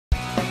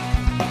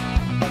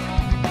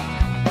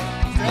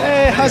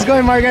How's it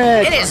going,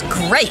 Margaret? It is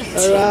great.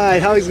 All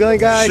right, how is it going,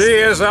 guys? She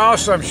is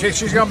awesome.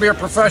 She's going to be a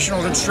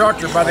professional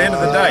instructor by the end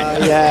of the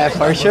day. Yeah,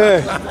 for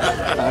sure.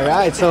 All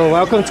right, so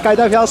welcome to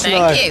Skydive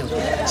Elsinore. Thank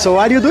you. So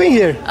what are you doing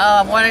here?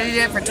 I've wanted to do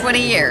it for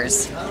 20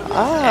 years.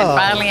 Oh. And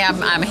finally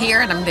I'm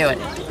here and I'm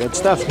doing it. Good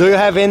stuff. Do you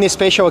have any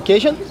special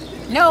occasion?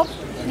 No,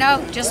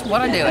 just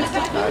want to do it.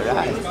 All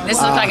right. This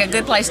looks like a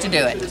good place to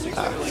do it.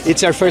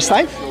 It's your first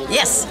time?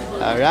 Yes.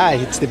 All right,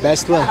 it's the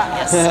best one.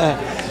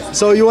 Yes.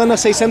 So you want to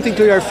say something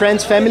to your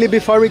friends, family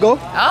before we go?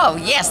 Oh,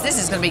 yes, this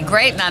is going to be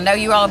great, and I know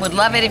you all would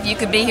love it if you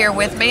could be here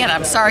with me, and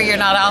I'm sorry you're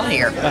not all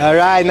here. All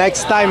right,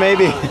 next time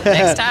maybe.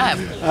 Next time.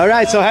 All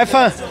right, so have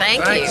fun.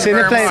 Thank you. See you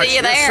in the plane. See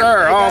you there. Yes,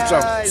 sir.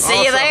 Awesome.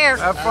 See you there.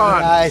 Have fun.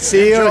 All right,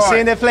 see you. Enjoy. See you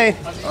in the plane.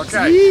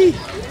 Okay. Yee.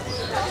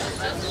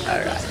 All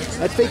right,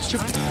 let's take two.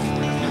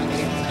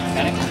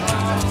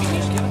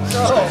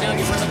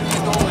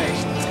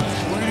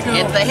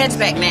 The head's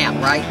back now,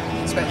 right?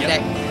 It's back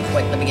back.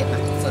 Wait, let me get my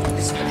foot.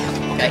 This foot out.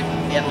 Okay.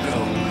 Yep.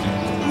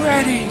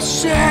 Ready,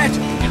 set.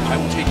 And I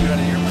will take you out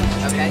of here.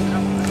 Okay.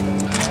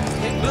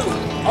 Okay, blue.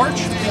 Arch.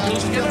 Take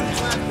those together.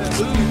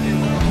 Blue.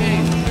 Okay,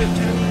 good.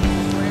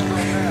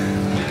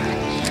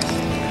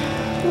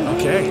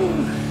 Okay.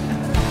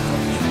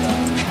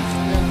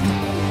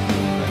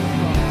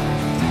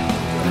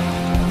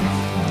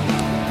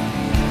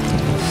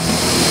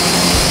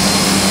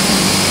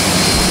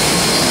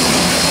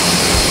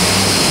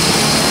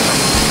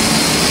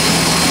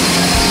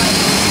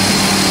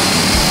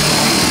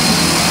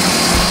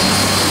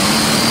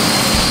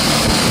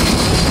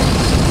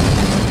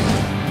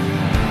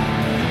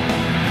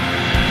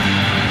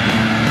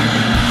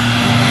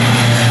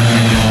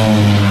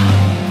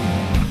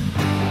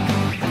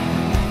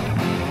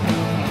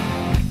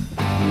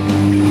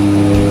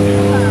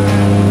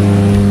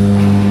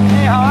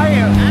 Hey, how are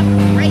you? I'm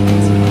great.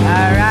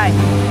 All right,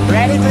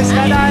 ready to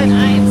skydive?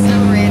 I am so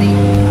ready.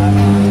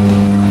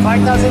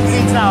 4,000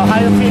 feet now. How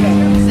you feeling?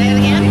 Say it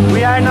again.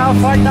 We are now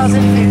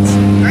 4,000 feet.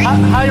 Great.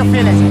 How you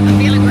feeling? I'm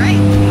feeling great.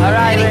 All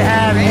right, we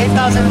have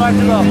 8,000 more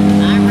to go.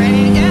 I'm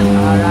ready to go.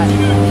 All right,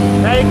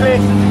 very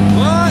quick.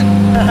 What?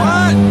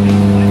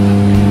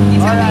 He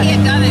told All right. me he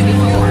had done it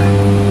before.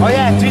 Oh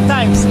yeah, 3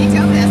 times. He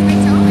told me. That's what he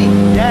told me.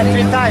 Yeah,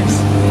 3 times.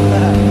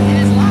 In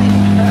his life.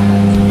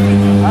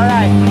 All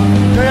right.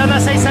 Do you want to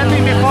say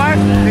something before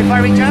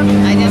we jump?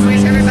 I just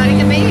wish everybody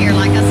could be here,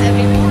 like I said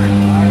before.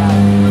 All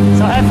right.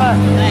 So have fun.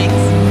 Thanks.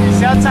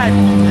 See you outside.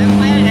 I'm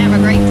planning to have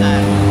a great time.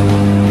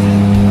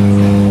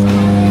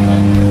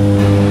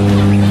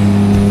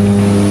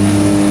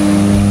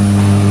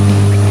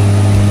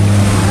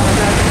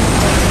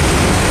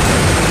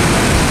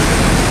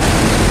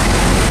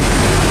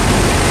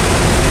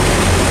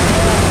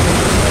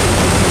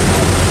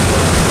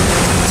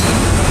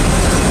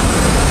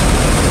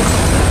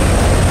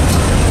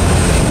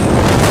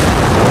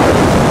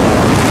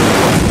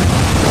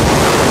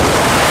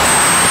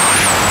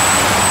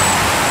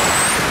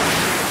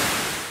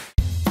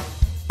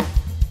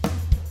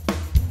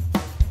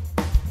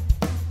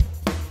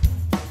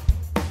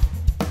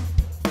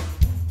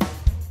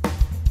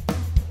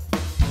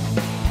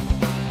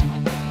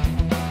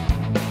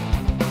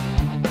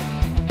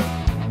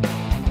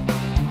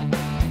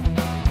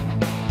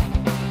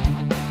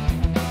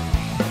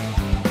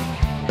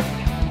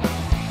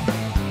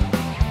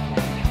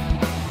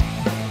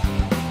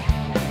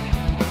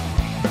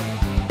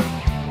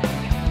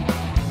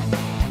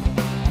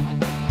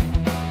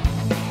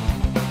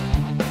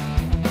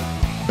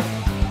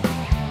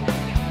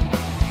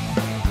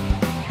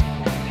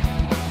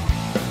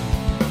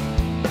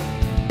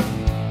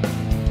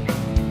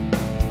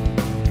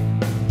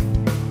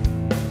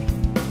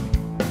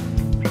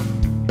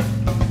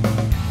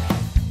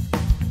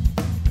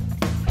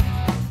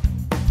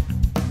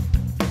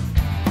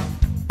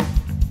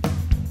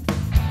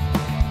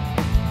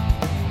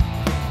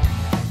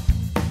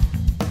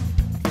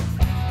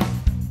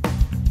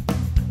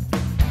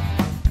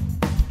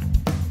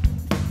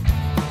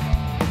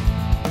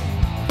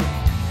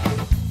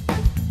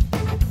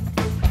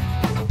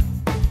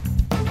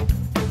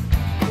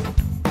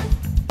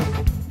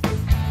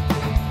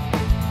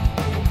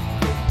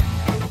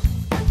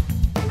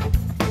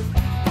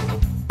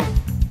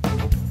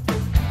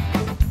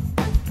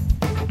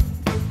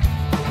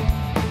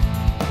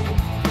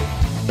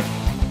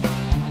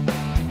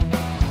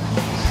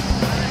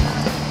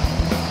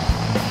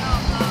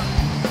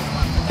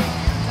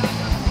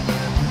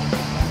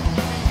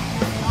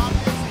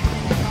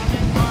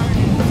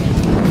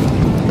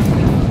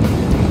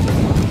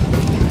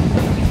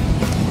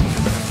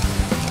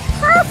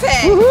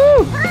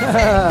 Woohoo! I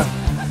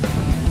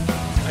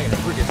got it.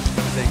 We're good. I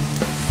think.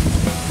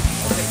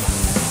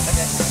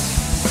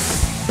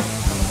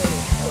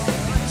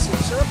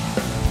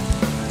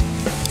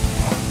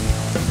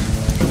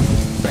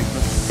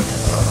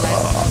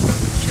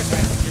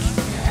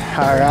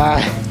 All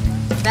right.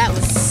 That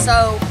was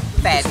so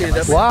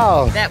fabulous.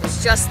 Wow. That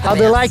was just the How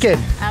do you best. like it?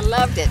 I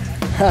loved it.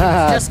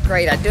 Just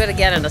great. I'd do it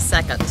again in a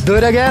second. Do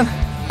it again?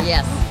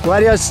 Yes.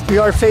 What is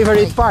your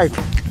favorite part?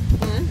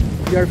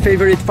 your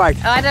favorite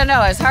part? I don't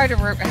know. It's hard to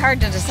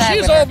decide.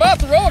 She's all about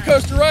the roller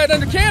coaster ride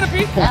under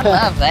canopy. I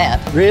love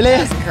that. Really?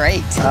 That's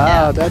great. Oh,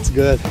 Yeah. that's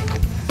good.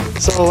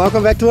 So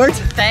welcome back to work.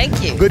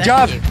 Thank you. Good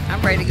Thank job. you.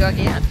 I'm ready to go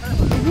again.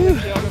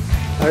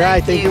 All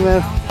right, thank you,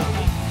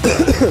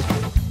 man.